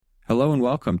Hello and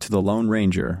welcome to The Lone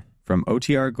Ranger from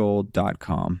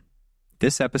OTRGold.com.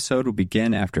 This episode will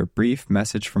begin after a brief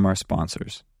message from our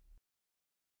sponsors.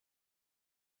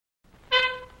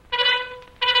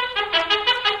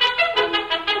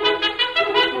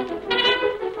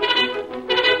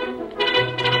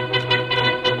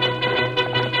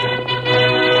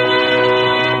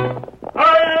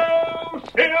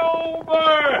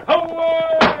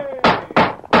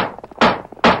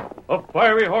 A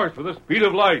fiery horse with the speed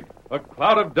of light, a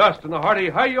cloud of dust, and a hearty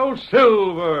hi-yo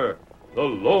silver, the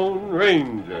Lone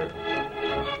Ranger.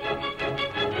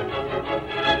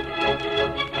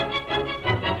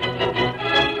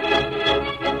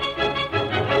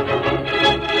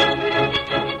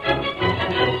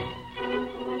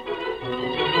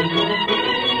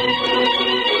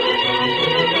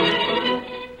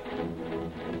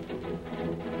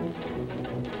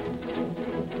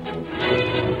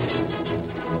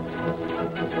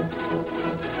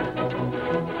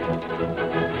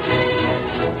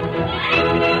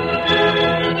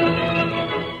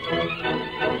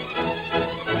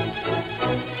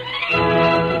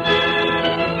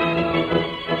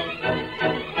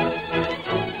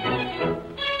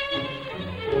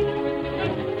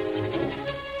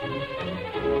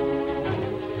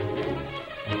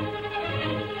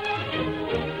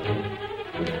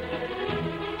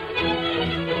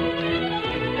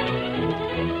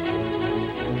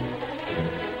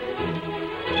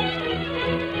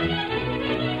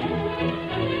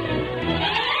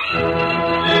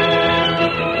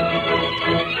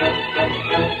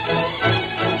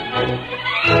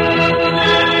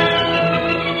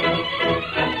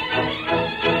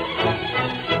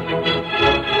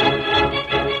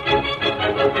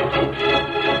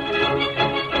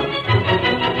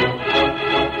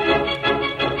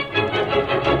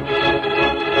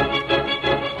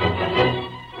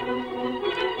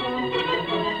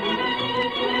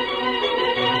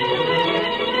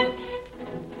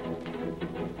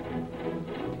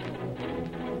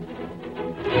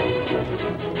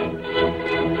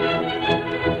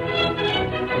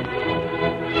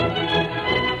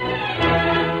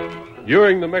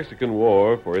 During the Mexican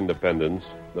War for Independence,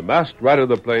 the masked rider of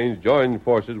the plains joined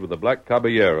forces with the Black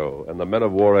Caballero and the men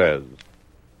of Juarez.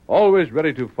 Always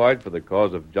ready to fight for the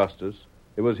cause of justice,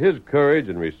 it was his courage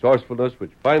and resourcefulness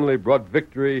which finally brought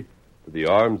victory to the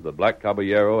arms of the Black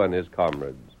Caballero and his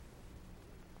comrades.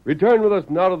 Return with us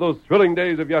now to those thrilling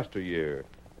days of yesteryear.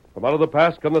 From out of the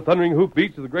past come the thundering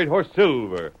hoofbeats of the great horse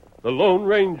Silver. The Lone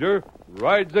Ranger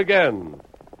rides again.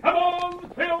 Come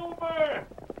on, Silver!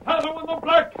 Hello, and the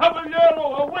Black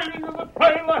Caballero are waiting in the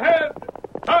trail ahead.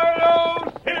 Hello,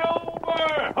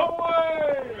 Silver! Away!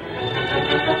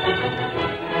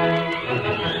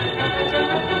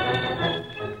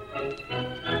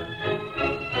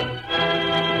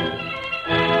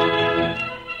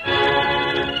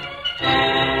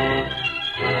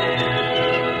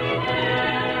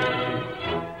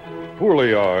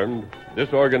 Poorly armed,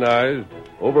 disorganized,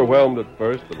 overwhelmed at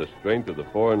first by the strength of the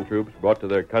foreign troops brought to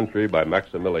their country by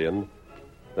Maximilian,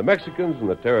 the Mexicans in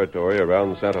the territory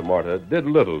around Santa Marta did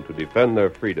little to defend their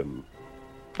freedom.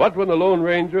 But when the Lone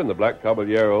Ranger and the Black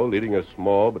Caballero, leading a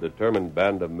small but determined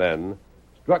band of men,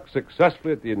 struck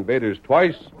successfully at the invaders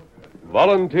twice,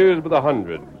 volunteers by the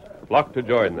hundreds flocked to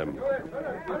join them.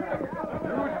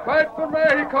 Fight for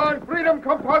Mexico and freedom,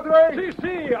 compadre.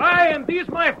 Si, I and these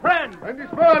my friends. And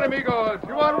this man, amigos.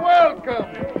 You are welcome.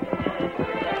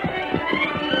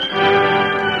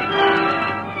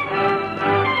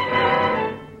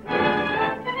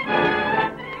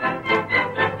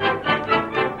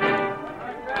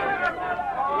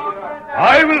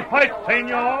 I will fight,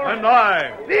 senor. And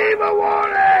I. Viva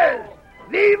Juarez!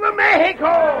 Viva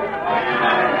Mexico!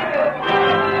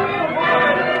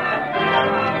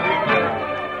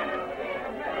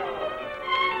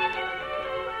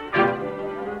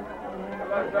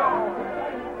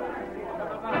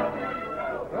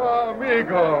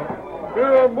 Amigo,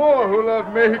 there are more who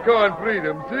love Mexico and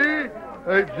freedom, see?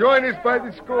 They join us by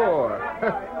the score.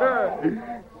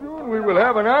 Soon we will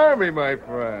have an army, my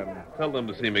friend. Tell them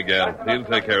to see Miguel. He'll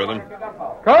take care of them.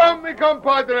 Come, mi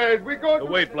compadres. We go to...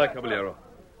 Wait, Black Caballero.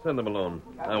 Send them alone.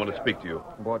 I want to speak to you.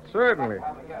 But certainly.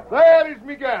 There is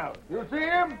Miguel. You see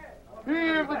him?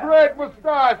 He of the great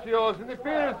mustachios and the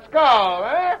fierce skull,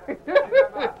 eh?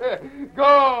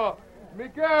 Go.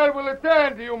 Miguel will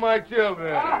attend to you, my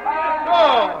children.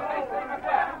 Go.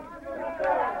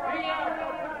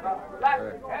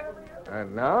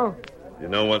 And now? You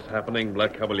know what's happening,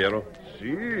 Black Caballero?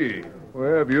 See. We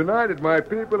have united my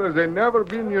people as they've never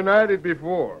been united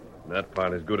before. That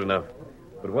part is good enough.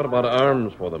 But what about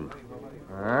arms for them?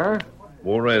 Huh?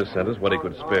 Juarez sent us what he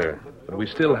could spare. but we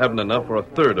still haven't enough for a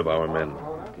third of our men.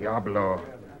 Diablo.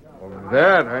 Of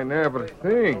that I never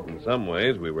think. In some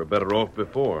ways, we were better off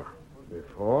before.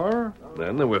 Before?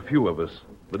 Then there were few of us,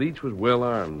 but each was well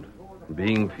armed.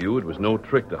 Being few, it was no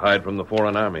trick to hide from the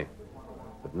foreign army.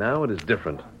 But now it is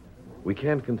different. We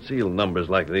can't conceal numbers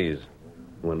like these.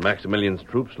 When Maximilian's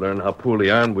troops learn how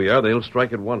poorly armed we are, they'll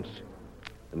strike at once.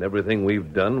 And everything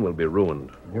we've done will be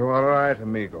ruined. You are right,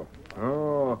 amigo.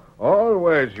 Oh,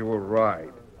 always you were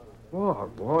right.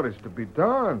 What is to be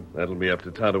done? That'll be up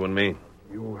to Tonto and me.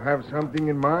 You have something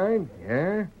in mind,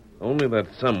 yeah? Only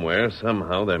that somewhere,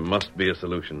 somehow, there must be a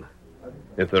solution.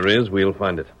 If there is, we'll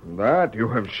find it. That you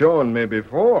have shown me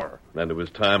before. And it was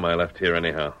time I left here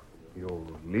anyhow.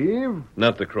 You leave?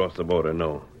 Not to cross the border,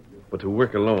 no. But to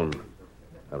work alone.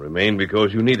 I remained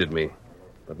because you needed me.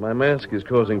 But my mask is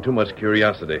causing too much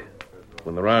curiosity.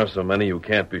 When there are so many, you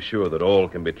can't be sure that all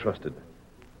can be trusted.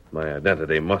 My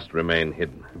identity must remain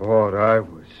hidden. But I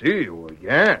will see you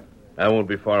again. I won't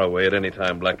be far away at any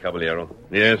time, Black Caballero.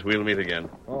 Yes, we'll meet again.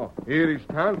 Oh, here is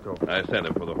Tonto. I sent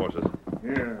him for the horses.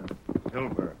 Here,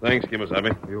 Silver. Thanks,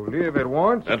 Kimasabi. You leave at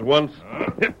once? At once.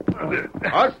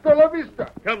 Hasta la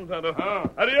vista. Come, Tonto.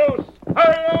 Adios.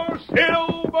 Adios,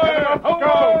 Silver. Let's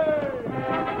go.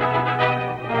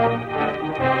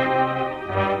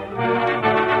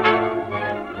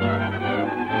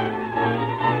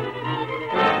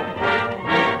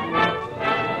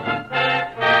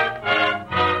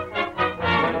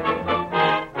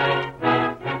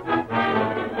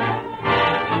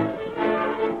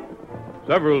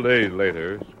 Several days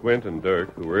later, Squint and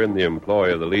Dirk, who were in the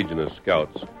employ of the Legion of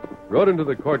Scouts, rode into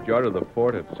the courtyard of the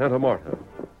fort at Santa Marta.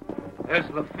 There's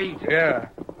Lafitte. Yeah.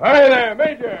 Hi there,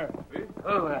 Major.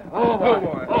 Oh,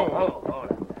 boy.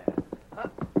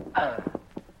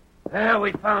 Well,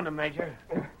 we found him, Major.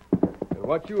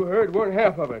 What you heard weren't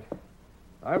half of it.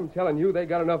 I'm telling you, they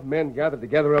got enough men gathered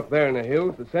together up there in the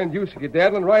hills to send you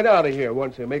skedaddling right out of here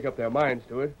once they make up their minds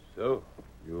to it. So,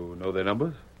 you know their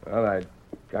numbers? Well, I'd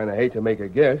kind of hate to make a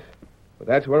guess, but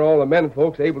that's where all the men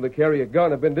folks able to carry a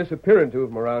gun have been disappearing to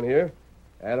from around here.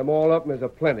 Add them all up, and there's a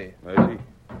plenty. I see.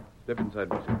 Step inside,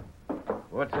 mister.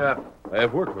 What's up? I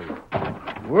have work for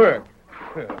you. Work?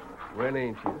 When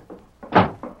ain't you?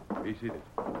 Be seated.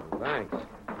 Thanks.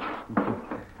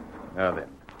 Now then,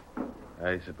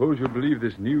 I suppose you believe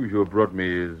this news you brought me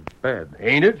is bad.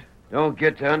 Ain't it? Don't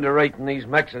get to underrating these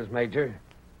Mexes, Major.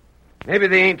 Maybe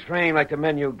they ain't trained like the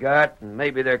men you got, and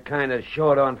maybe they're kind of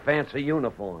short on fancy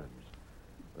uniforms.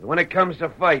 But when it comes to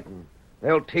fighting,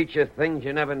 they'll teach you things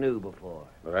you never knew before.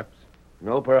 Perhaps.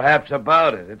 No perhaps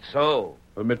about it. It's so.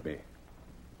 Permit me.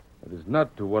 That is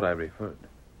not to what I referred.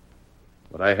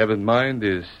 What I have in mind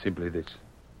is simply this.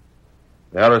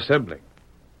 They are assembling.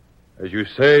 As you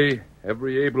say,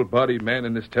 every able-bodied man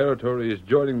in this territory is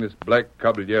joining this Black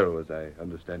Caballero, as I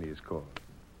understand he is called.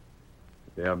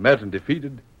 If they are met and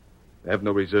defeated, they have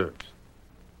no reserves.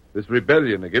 This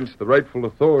rebellion against the rightful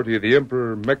authority of the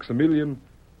Emperor Maximilian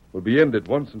will be ended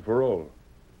once and for all.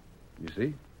 You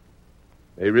see?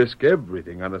 They risk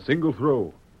everything on a single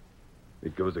throw.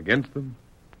 It goes against them,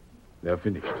 they're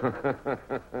finished.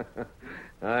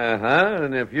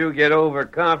 And if you get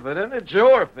overconfident, it's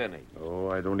your finish. Oh,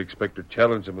 I don't expect to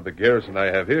challenge them with the garrison I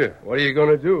have here. What are you going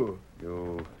to do?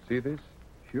 You see this?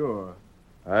 Sure.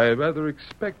 I rather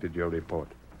expected your report.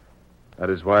 That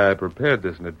is why I prepared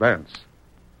this in advance.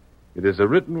 It is a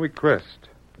written request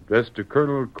addressed to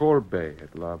Colonel Corbet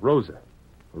at La Rosa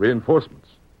for reinforcements.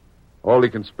 All he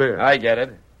can spare. I get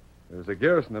it. There's a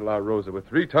garrison at La Rosa with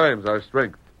 3 times our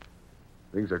strength.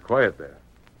 Things are quiet there.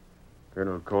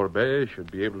 Colonel Corbet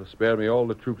should be able to spare me all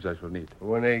the troops I shall need.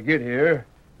 When they get here,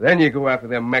 then you go after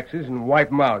them Mexes and wipe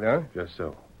them out, huh? Just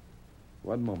so.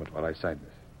 One moment while I sign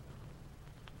this.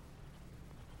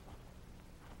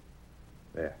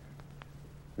 There.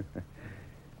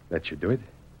 That should do it.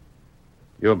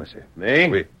 You, monsieur. Me?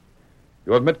 Oui.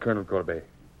 You have met Colonel Corbet.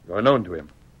 You are known to him.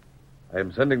 I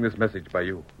am sending this message by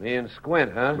you. Me and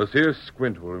Squint, huh? Monsieur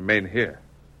Squint will remain here.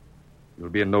 You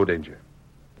will be in no danger.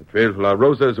 The trail to La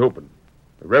Rosa is open.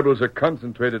 The rebels are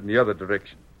concentrated in the other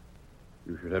direction.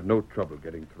 You should have no trouble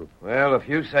getting through. Well, if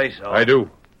you say so. I do.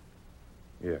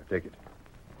 Here, take it.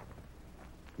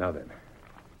 Now then,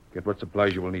 get what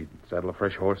supplies you will need. Saddle a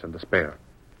fresh horse and a spare.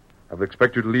 I will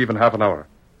expect you to leave in half an hour.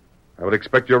 I will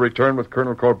expect your return with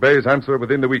Colonel Corbet's answer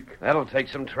within the week. That'll take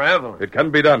some traveling. It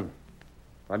can be done.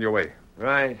 On your way.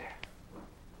 Right.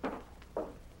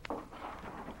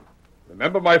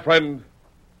 Remember, my friend,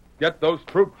 get those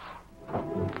troops.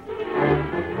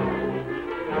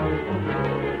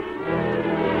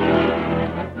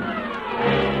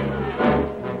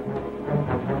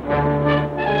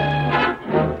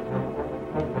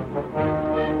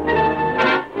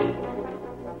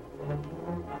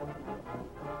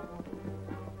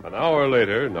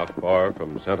 later, not far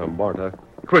from Santa Marta.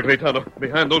 Quickly, Tonto.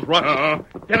 Behind those rocks.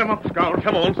 Get him up, Scout.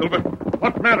 Come on, Silver.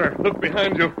 What matter? Look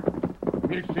behind you.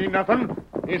 You see nothing?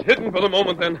 He's hidden for the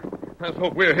moment, then. Let's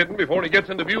hope we're hidden before he gets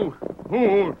into view.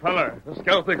 Who, feller? The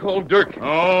scout they call Dirk.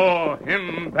 Oh,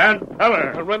 him bad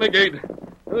feller. A renegade.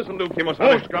 This'll do, Kemos.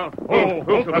 Oh, Scout. Oh,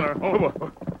 feller.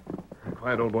 Oh.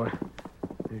 Quiet, old boy.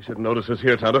 He shouldn't notice us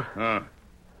here, Tonto.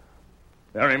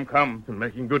 There him come. Been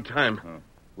making good time.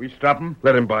 We stop him?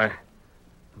 Let him by.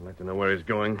 I'd like to know where he's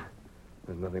going.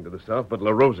 There's nothing to the south but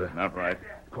La Rosa. Not right.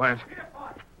 Quiet.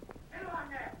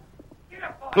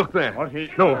 Look there. What he...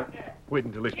 No. Wait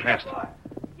until he's passed.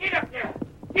 Get up there!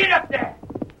 Get up there!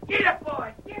 Get up,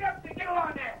 boy! Get up there! Get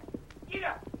along there! Get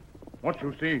up! What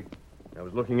you see? I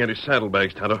was looking at his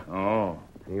saddlebags, Tonto. Oh.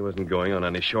 He wasn't going on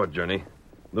any short journey.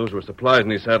 Those were supplies in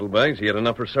his saddlebags. He had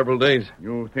enough for several days.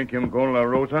 You think him go La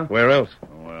Rosa? Where else?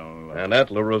 Well, And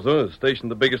at La Rosa is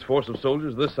stationed the biggest force of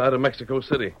soldiers this side of Mexico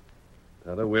City.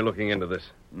 Tonto, we're looking into this.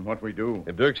 what we do?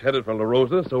 If Dirk's headed for La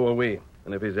Rosa, so are we.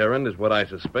 And if his errand is what I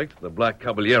suspect, the Black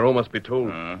Caballero must be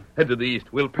told. Head to the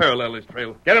east. We'll parallel his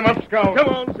trail. Get him up, Scout. Come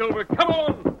on, Silver. Come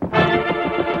on!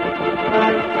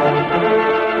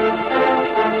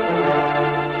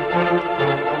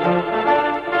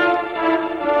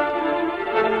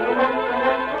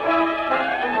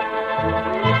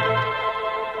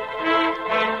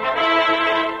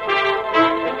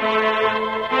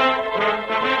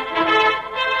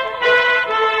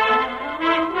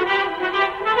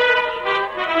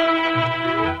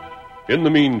 In the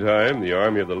meantime, the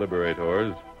army of the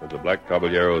Liberators, as the Black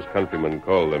Caballero's countrymen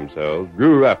call themselves,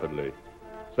 grew rapidly.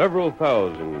 Several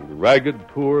thousand ragged,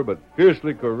 poor, but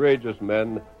fiercely courageous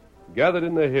men gathered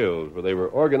in the hills where they were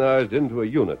organized into a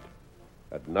unit.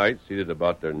 At night, seated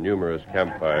about their numerous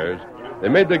campfires, they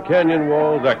made the canyon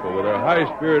walls echo with their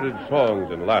high-spirited songs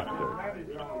and laughter.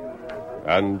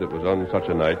 And it was on such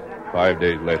a night, 5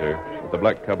 days later, that the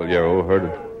Black Caballero heard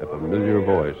a familiar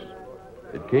voice.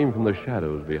 It came from the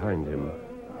shadows behind him.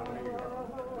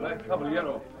 Black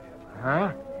Caballero.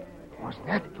 Huh? What's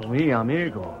that? To me,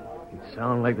 amigo. It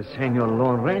sounds like the Senor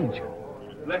Lone Ranger.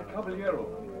 Black Caballero.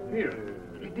 Here.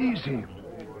 It is him.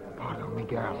 Pardon,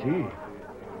 Miguel. Si.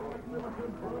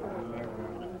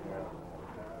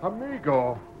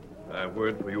 Amigo. I have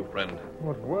word for you, friend.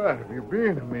 Where have you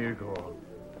been, amigo?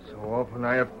 So often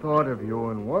I have thought of you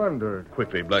and wondered.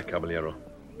 Quickly, Black Caballero.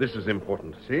 This is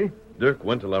important. See? Dirk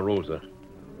went to La Rosa.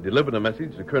 Delivered a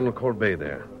message to Colonel Corbet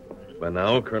there. By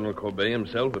now, Colonel Corbet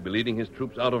himself will be leading his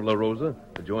troops out of La Rosa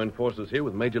to join forces here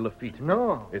with Major Lafitte.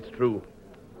 No. It's true.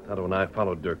 Tonto and I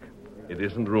followed Dirk. It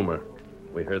isn't rumor.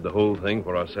 We heard the whole thing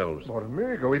for ourselves. But,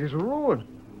 amigo, it is ruin.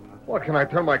 What can I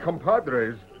tell my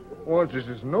compadres? Once this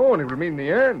is known, it will mean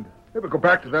the end. They will go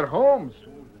back to their homes.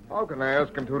 How can I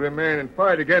ask them to remain and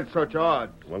fight against such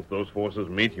odds? Once those forces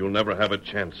meet, you'll never have a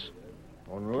chance.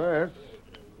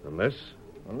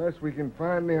 Unless we can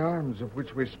find the arms of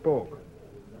which we spoke.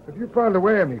 Have you found a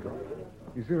way, amigo?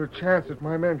 Is there a chance that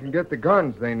my men can get the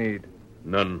guns they need?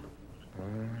 None.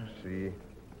 See.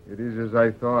 It is as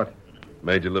I thought.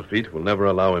 Major Lafitte will never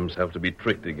allow himself to be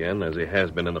tricked again as he has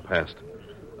been in the past.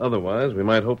 Otherwise, we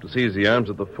might hope to seize the arms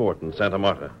at the fort in Santa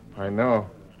Marta. I know.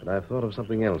 But I've thought of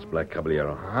something else, Black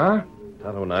Caballero. Huh?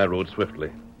 Tonto and I rode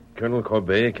swiftly. Colonel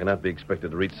Corbet cannot be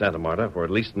expected to reach Santa Marta for at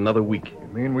least another week. You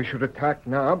mean we should attack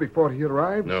now before he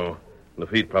arrives? No.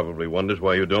 Lafitte probably wonders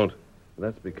why you don't.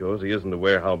 That's because he isn't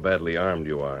aware how badly armed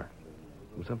you are.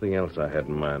 And something else I had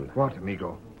in mind. What,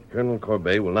 amigo? Colonel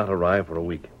Corbet will not arrive for a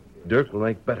week. Dirk will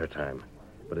make better time.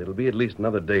 But it'll be at least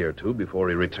another day or two before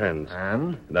he returns.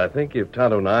 And? And I think if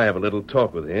Tonto and I have a little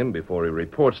talk with him before he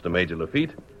reports to Major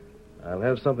Lafitte, I'll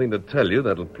have something to tell you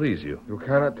that'll please you. You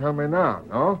cannot tell me now,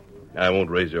 no? I won't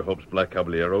raise your hopes, Black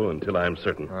Caballero, until I'm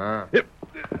certain. Yep.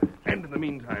 And in the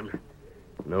meantime,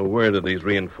 no word of these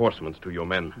reinforcements to your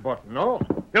men. But no.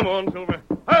 Come on, Silver.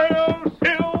 Hi-yo,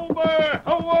 Silver!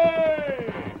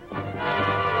 Away!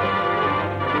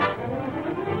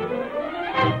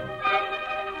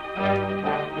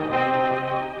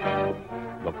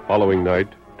 The following night,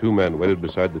 two men waited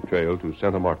beside the trail to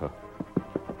Santa Marta.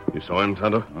 You saw him,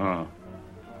 Tonto?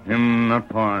 Him not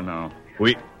far now.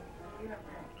 We...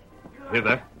 Hear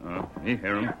that? He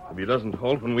hear him. If he doesn't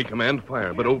halt when we command,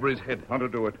 fire, but over his head. How to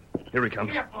do it? Here he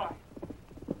comes. Get up, boy!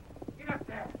 Get up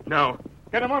there! Now.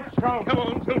 Get him up, Scout. Come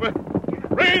on, Silver.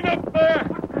 Rain up there!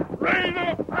 Rain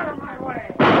up! Out of my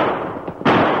way!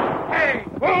 Hey!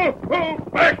 Whoa!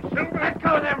 Back, Silver! Let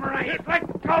go of them reins!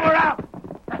 Let go her out!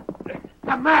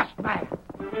 The masked man!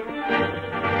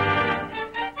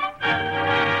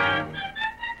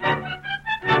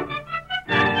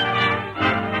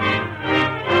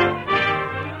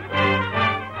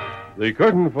 The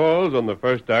curtain falls on the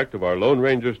first act of our Lone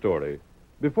Ranger story.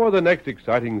 Before the next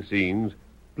exciting scenes,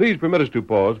 please permit us to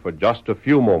pause for just a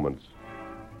few moments.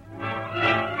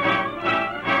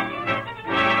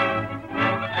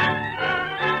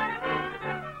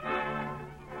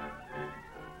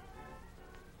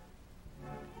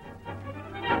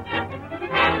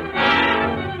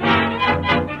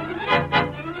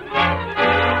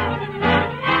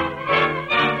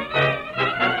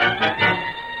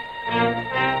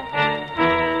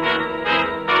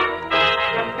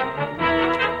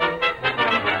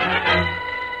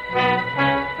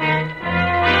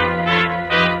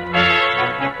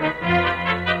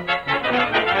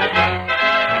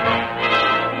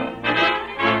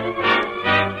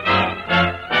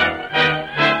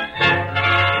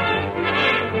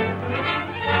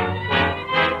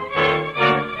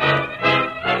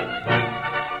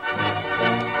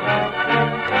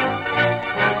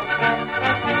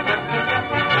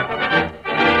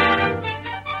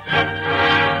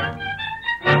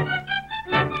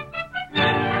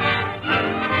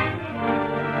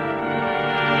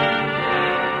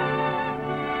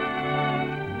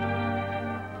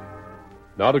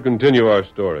 Now to continue our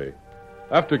story.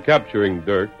 After capturing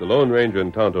Dirk, the Lone Ranger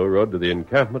and Tonto rode to the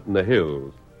encampment in the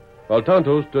hills. While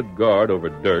Tonto stood guard over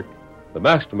Dirk, the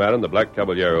masked man and the black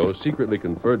caballero secretly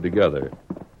conferred together.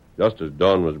 Just as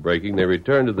dawn was breaking, they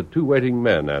returned to the two waiting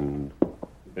men and...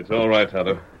 It's all right,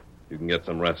 Tonto. You can get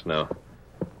some rest now.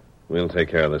 We'll take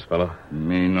care of this fellow.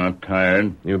 Me not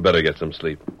tired. You better get some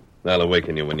sleep. I'll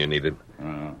awaken you when you need it.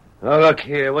 Oh, look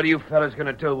here. What are you fellas going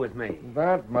to do with me?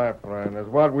 That, my friend, is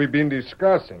what we've been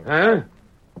discussing. Huh?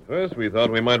 First, we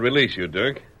thought we might release you,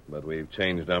 Dirk, but we've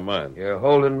changed our minds. You're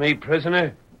holding me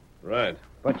prisoner? Right.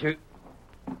 But you...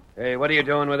 Hey, what are you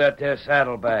doing with that there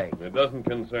saddlebag? It doesn't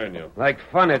concern you. Like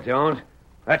fun it don't.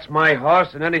 That's my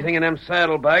horse, and anything in them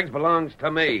saddlebags belongs to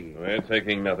me. We're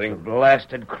taking nothing.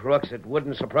 Blasted crooks. It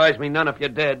wouldn't surprise me none if you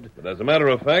did. But as a matter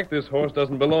of fact, this horse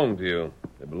doesn't belong to you.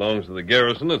 It belongs to the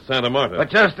garrison at Santa Marta.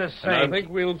 But just the same... And I think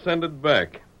we'll send it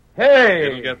back. Hey!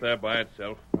 It'll get there by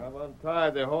itself. I've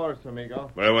untied the horse,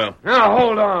 amigo. Very well. Now,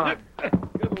 hold on.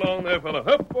 Get along there, fellow.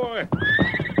 Up, boy.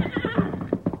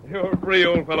 You're free,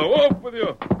 old fellow. Off with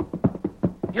you.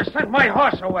 You sent my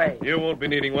horse away. You won't be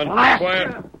needing one. Blast Quiet.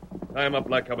 you. Tie him up,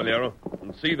 Black Caballero,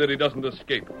 and see that he doesn't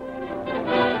escape.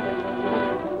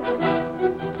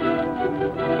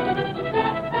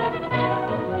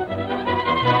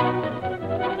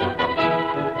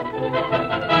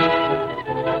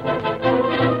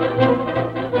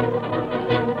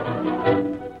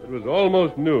 It was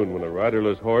almost noon when a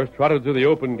riderless horse trotted through the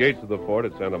open gates of the fort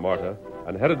at Santa Marta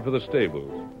and headed for the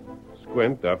stables.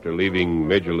 Squint, after leaving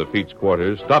Major Lafitte's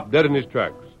quarters, stopped dead in his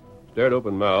tracks, stared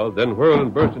open-mouthed, then whirled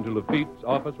and burst into Lafitte's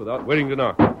office without waiting to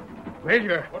knock.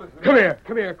 Major, come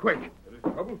here, quick.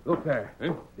 Look there.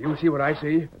 Do you see what I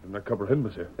see? I do not comprehend,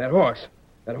 monsieur. That horse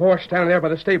standing there by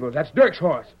the stables. That's Dirk's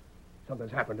horse.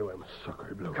 Something's happened to him.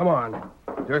 Sacre bleu. Come on.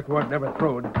 Dirk wasn't never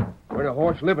throwed. There ain't a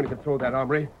horse living could throw that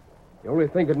hombre. The only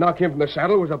thing could knock him from the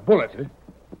saddle was a bullet.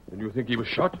 And you think he was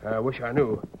shot? I wish I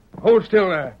knew. Hold still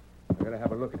there. I gotta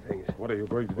have a look at things. What are you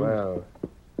going to do? Well,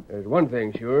 there's one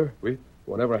thing sure. Oui?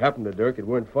 Whatever happened to Dirk, it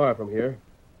weren't far from here.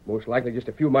 Most likely just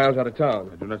a few miles out of town.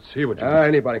 I do not see what you mean.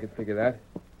 Anybody could figure that.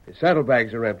 His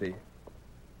saddlebags are empty.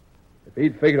 If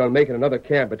he'd figured on making another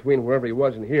camp between wherever he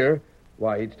was and here,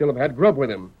 why, he'd still have had grub with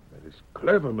him. That is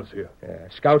clever, monsieur.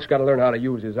 Scout's got to learn how to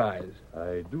use his eyes.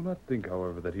 I do not think,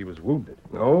 however, that he was wounded.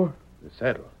 No? The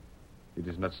saddle. It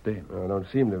is not stained. Well, don't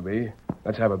seem to be.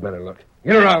 Let's have a better look.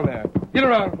 Get around there. Get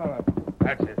around, fella.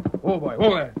 That's it. Oh, boy.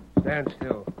 Hold there. Stand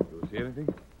still. Do you see anything?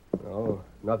 No,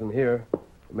 nothing here.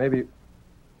 Maybe...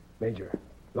 Major,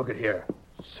 look at here.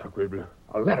 Sacre bleu.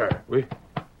 A letter. Oui?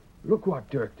 Look what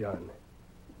Dirk done.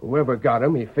 Whoever got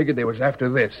him, he figured they was after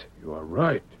this. You are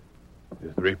right. It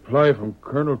is the reply from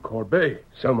Colonel Corbet.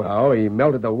 Somehow, he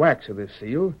melted the wax of this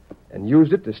seal and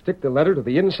used it to stick the letter to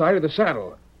the inside of the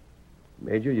saddle.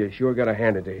 Major, you sure got to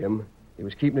hand it to him. He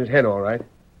was keeping his head all right.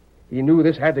 He knew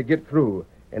this had to get through,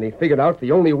 and he figured out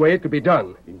the only way it could be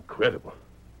done. Incredible.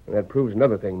 And that proves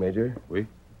another thing, Major. Oui?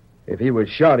 If he was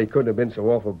shot, he couldn't have been so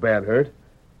awful bad hurt,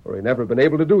 or he'd never been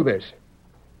able to do this.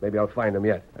 Maybe I'll find him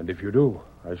yet. And if you do,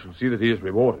 I shall see that he is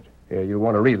rewarded. Here, you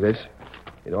want to read this.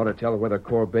 It ought to tell whether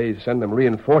Corbet send them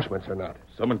reinforcements or not.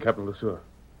 Summon Captain Lesueur.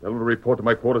 Tell him to report to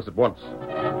my quarters at once.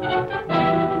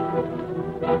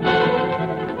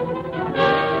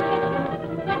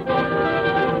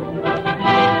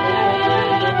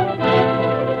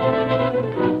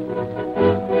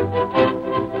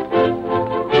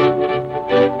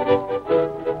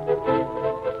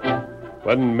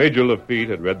 When Major Lafitte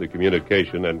had read the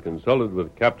communication and consulted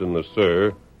with Captain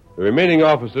LeSueur, the remaining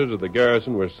officers of the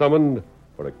garrison were summoned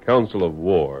for a council of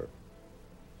war.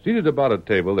 Seated about a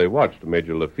table, they watched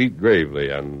Major Lafitte gravely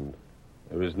and...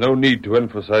 There is no need to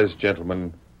emphasize,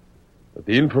 gentlemen, that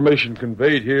the information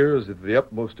conveyed here is of the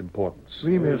utmost importance.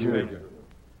 Oui, Major.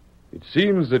 It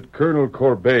seems that Colonel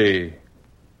Corbet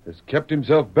has kept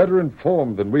himself better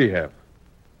informed than we have.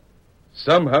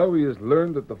 Somehow he has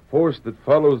learned that the force that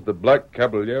follows the Black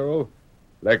Caballero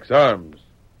lacks arms,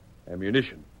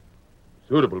 ammunition,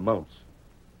 suitable mounts.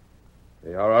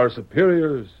 They are our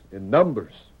superiors in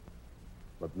numbers,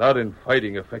 but not in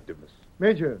fighting effectiveness.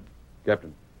 Major,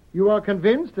 Captain, you are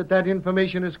convinced that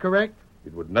information is correct?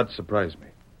 it would not surprise me.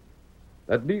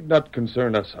 That need not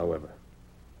concern us, however.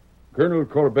 Colonel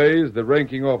Corbet is the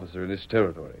ranking officer in this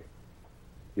territory.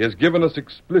 He has given us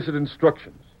explicit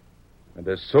instructions, and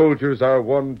as soldiers our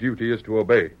one duty is to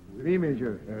obey. Oui,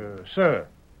 Major. Sir,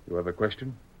 You have a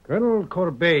question? Colonel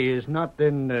Corbet is not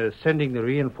then sending the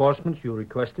reinforcements you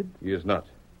requested? He is not.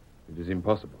 It is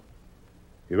impossible.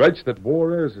 He writes that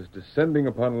Juarez is descending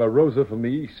upon La Rosa from the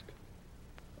east.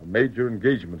 A major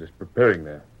engagement is preparing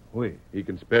there. Oui. He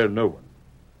can spare no one.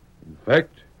 In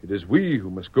fact, it is we who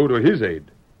must go to his aid.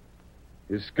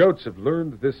 His scouts have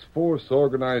learned that this force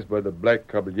organized by the Black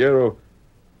Caballero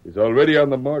is already on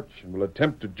the march and will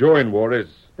attempt to join Juarez.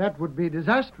 That would be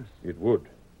disastrous. It would.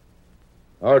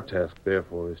 Our task,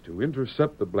 therefore, is to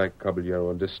intercept the Black Caballero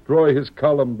and destroy his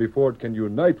column before it can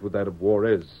unite with that of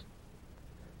Juarez.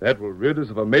 That will rid us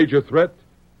of a major threat,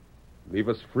 leave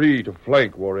us free to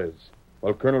flank Juarez,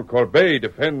 while Colonel Corbet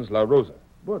defends La Rosa.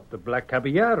 But the Black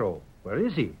Caballero, where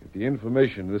is he? If the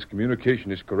information in this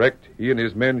communication is correct, he and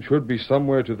his men should be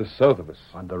somewhere to the south of us.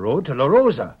 On the road to La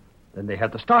Rosa. Then they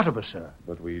had the start of us, sir.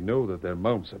 But we know that their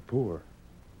mounts are poor.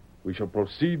 We shall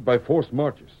proceed by forced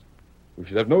marches. We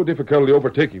should have no difficulty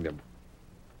overtaking them.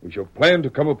 We shall plan to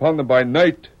come upon them by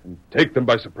night and take them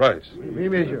by surprise. Oui,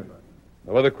 Major.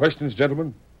 No other questions,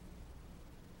 gentlemen?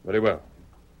 Very well.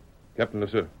 Captain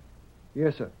LeSueur,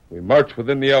 Yes, sir. we march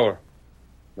within the hour.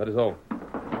 That is all.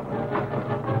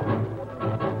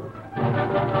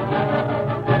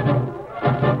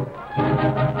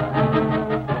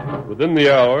 Within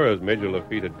the hour, as Major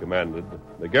Lafitte had commanded,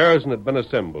 the garrison had been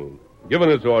assembled, given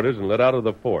its orders, and let out of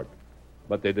the fort.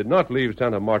 But they did not leave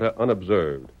Santa Marta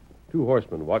unobserved. 2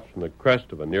 horsemen watched from the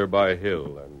crest of a nearby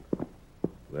hill, and...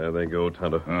 There they go,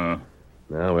 Tonto.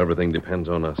 Now everything depends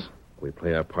on us. If we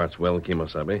play our parts well,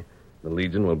 Kimosabe, the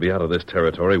Legion will be out of this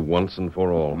territory once and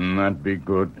for all. That'd be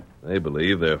good. They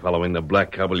believe they're following the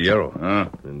Black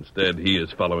Caballero. Instead, he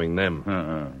is following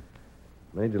them.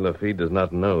 Major Lafitte does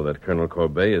not know that Colonel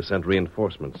Corbet has sent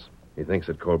reinforcements. He thinks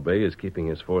that Corbet is keeping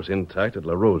his force intact at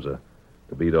La Rosa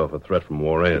to beat off a threat from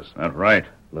Juarez. That's right.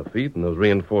 Lafitte and those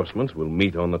reinforcements will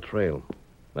meet on the trail.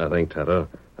 I think, Tonto,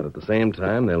 that at the same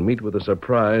time they'll meet with a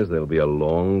surprise they'll be a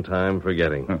long time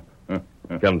forgetting.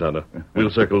 Come, Tonto.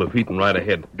 We'll circle Lafitte and ride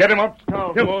ahead. Get him up,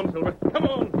 Scout. Come on, Silver. Come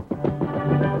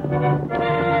on.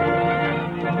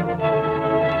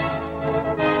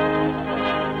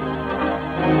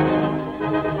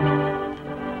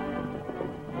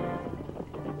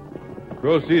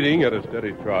 Proceeding at a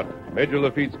steady trot, Major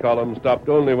Lafitte's column stopped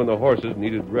only when the horses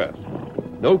needed rest.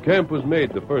 No camp was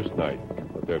made the first night,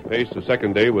 but their pace the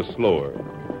second day was slower.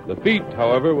 Lafitte,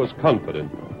 however, was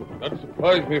confident. That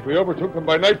surprised me if we overtook them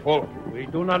by nightfall. We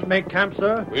do not make camp,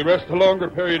 sir. We rest a longer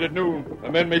period at noon.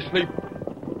 The men may sleep.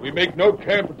 We make no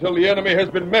camp until the enemy has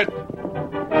been met.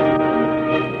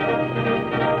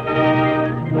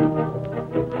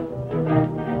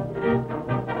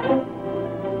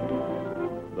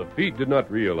 Lafitte did not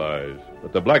realize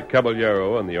that the Black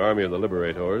Caballero and the Army of the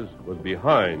Liberators was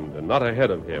behind and not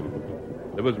ahead of him.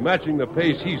 It was matching the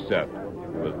pace he set.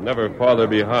 It was never farther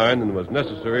behind than was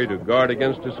necessary to guard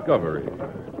against discovery.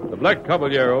 The Black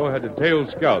Caballero had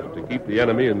detailed scouts to keep the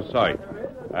enemy in sight,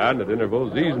 and at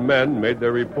intervals these men made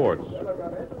their reports.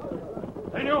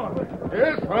 Senor,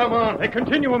 Yes, Ramon. they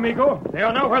continue, amigo. They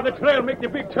are now where the trail make the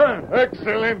big turn.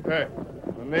 Excelente.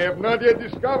 And they have not yet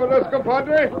discovered us,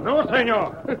 compadre? No,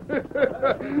 senor.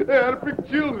 They are big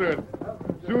children.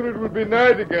 Soon it will be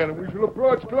night again, and we shall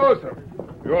approach closer.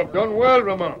 You have done well,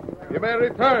 Ramon. You may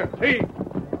return. See.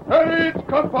 Courage,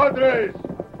 compadres.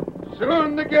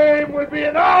 Soon the game will be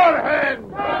in our hands.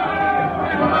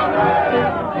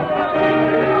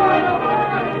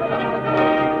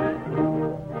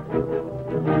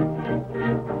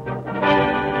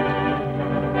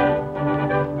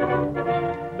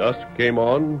 Dusk came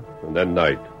on, and then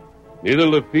night. Neither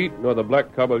Lafitte nor the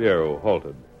Black Caballero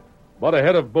halted. But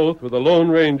ahead of both were the Lone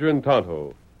Ranger and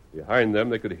Tonto. Behind them,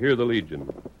 they could hear the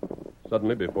Legion.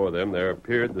 Suddenly, before them, there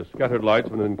appeared the scattered lights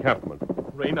of an encampment.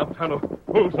 Rain up, Tonto.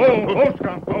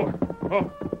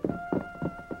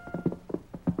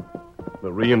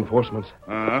 The reinforcements.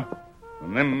 And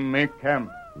then make camp.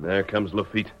 There comes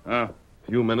Lafitte.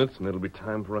 Few minutes, and it'll be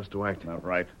time for us to act.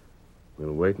 Right.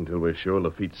 We'll wait until we're sure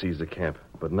Lafitte sees the camp,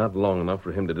 but not long enough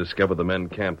for him to discover the men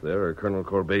camped there or Colonel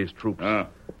Corbet's troops. Not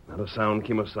a sound,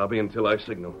 Kemosabe, until I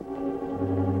signal.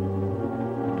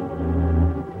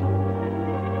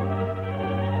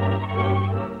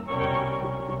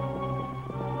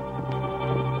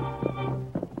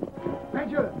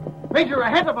 Major,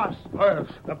 ahead of us.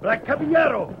 The Black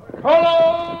Caballero.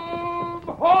 Column!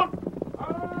 Halt!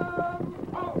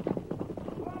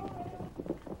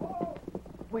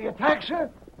 We attack, sir?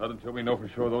 Not until we know for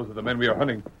sure those are the men we are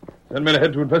hunting. Send men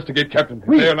ahead to investigate, Captain. If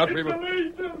they are not able... The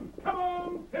Legion! Come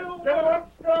on, Hill! Get them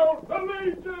up, Scout! The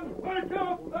Legion! Wake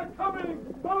up! They're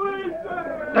coming! The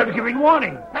Legion! They're giving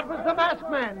warning. That was the masked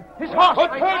man. His horse,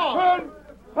 I saw. Attention!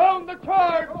 Sound the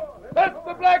charge! That's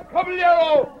the Black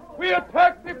Caballero! We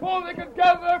attack before they can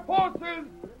gather their forces!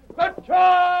 The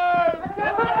charge!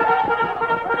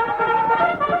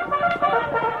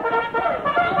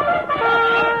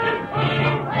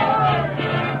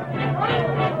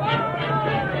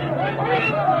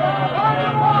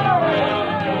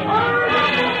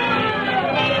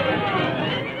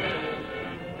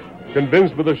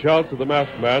 Convinced by the shouts of the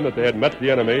masked man that they had met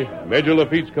the enemy, Major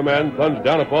Lafitte's command plunged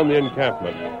down upon the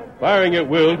encampment, firing at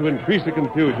will to increase the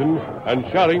confusion and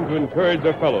shouting to encourage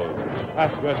their fellows.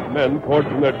 Half-dressed men poured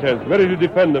from their tents, ready to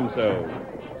defend themselves.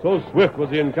 So swift was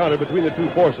the encounter between the two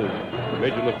forces,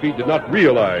 Major Lafitte did not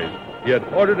realize he had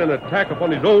ordered an attack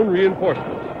upon his own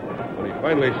reinforcements. When he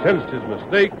finally sensed his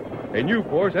mistake, a new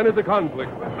force entered the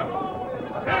conflict.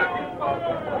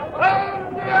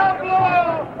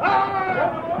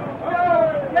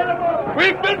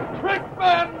 We've been tricked,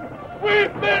 men!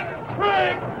 We've been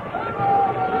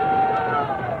tricked!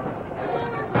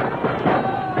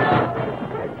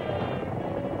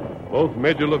 Both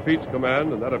Major Lafitte's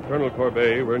command and that of Colonel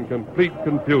Corbet were in complete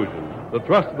confusion. The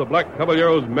thrust of the Black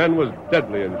Caballero's men was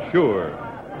deadly and sure.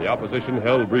 The opposition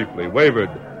held briefly, wavered,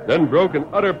 then broke in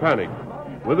utter panic.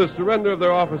 With the surrender of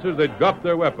their officers, they dropped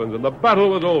their weapons, and the battle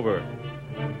was over.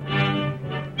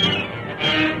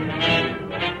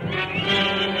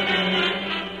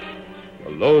 The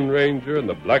Lone Ranger and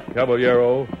the Black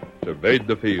Caballero surveyed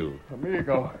the field.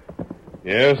 Amigo,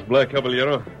 Yes, Black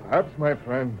Caballero. perhaps, my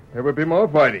friend, there will be more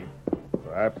fighting.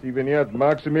 Perhaps even yet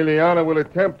Maximiliano will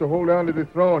attempt to hold on to the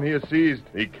throne he has seized.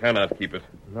 He cannot keep it.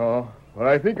 No, but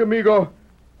I think, amigo,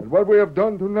 that what we have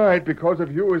done tonight because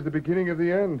of you is the beginning of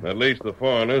the end. At least the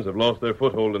foreigners have lost their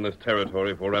foothold in this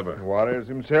territory forever. Juarez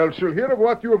himself shall hear of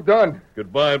what you have done.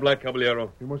 Goodbye, Black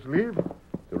Caballero. You must leave.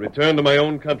 To return to my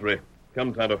own country.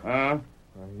 Come, Tonto.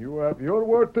 You have your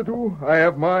work to do. I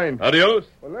have mine. Adios.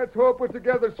 Well, let's hope we're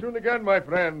together soon again, my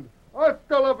friend.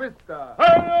 Hasta la vista.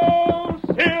 Hello,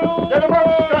 Silver! Get him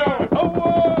up, Scout.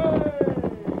 Away!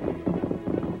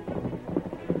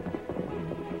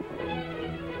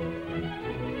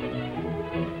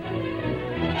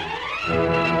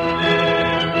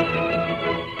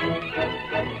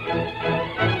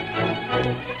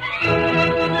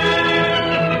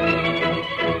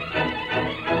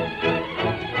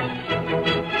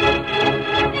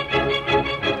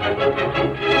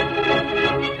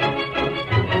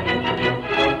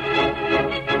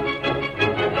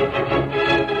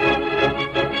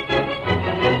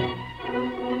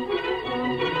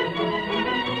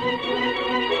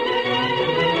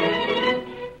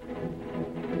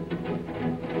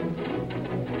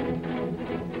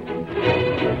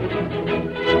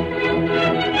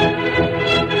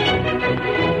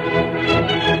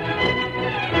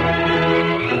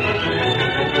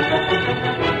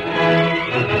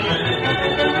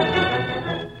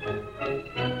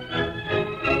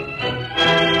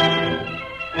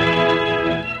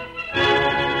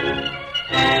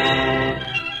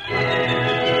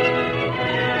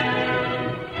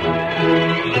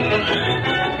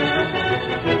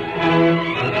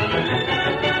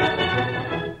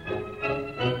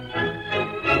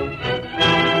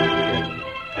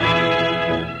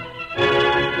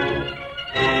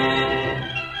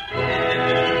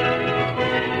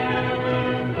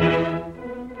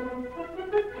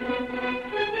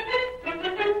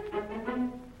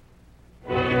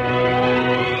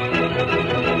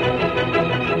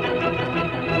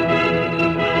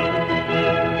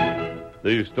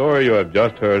 The story you have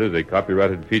just heard is a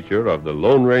copyrighted feature of the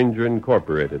Lone Ranger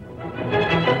Incorporated.